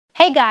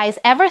Hey guys,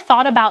 ever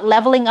thought about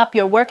leveling up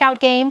your workout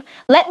game?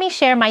 Let me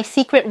share my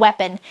secret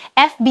weapon,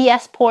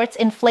 FBSPORT's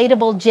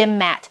inflatable gym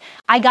mat.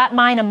 I got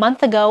mine a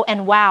month ago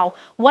and wow,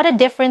 what a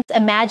difference.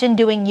 Imagine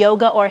doing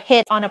yoga or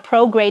HIIT on a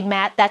pro-grade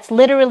mat that's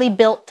literally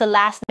built to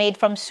last, made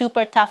from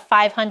super tough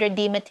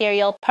 500D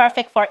material,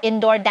 perfect for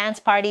indoor dance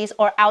parties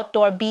or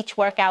outdoor beach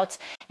workouts.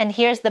 And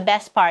here's the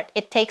best part,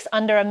 it takes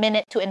under a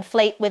minute to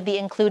inflate with the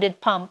included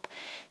pump.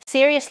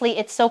 Seriously,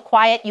 it's so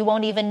quiet you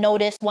won't even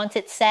notice. Once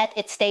it's set,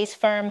 it stays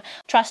firm.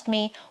 Trust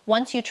me,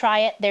 once you try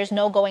it, there's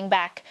no going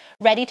back.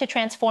 Ready to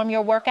transform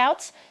your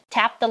workouts?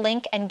 Tap the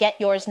link and get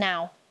yours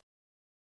now.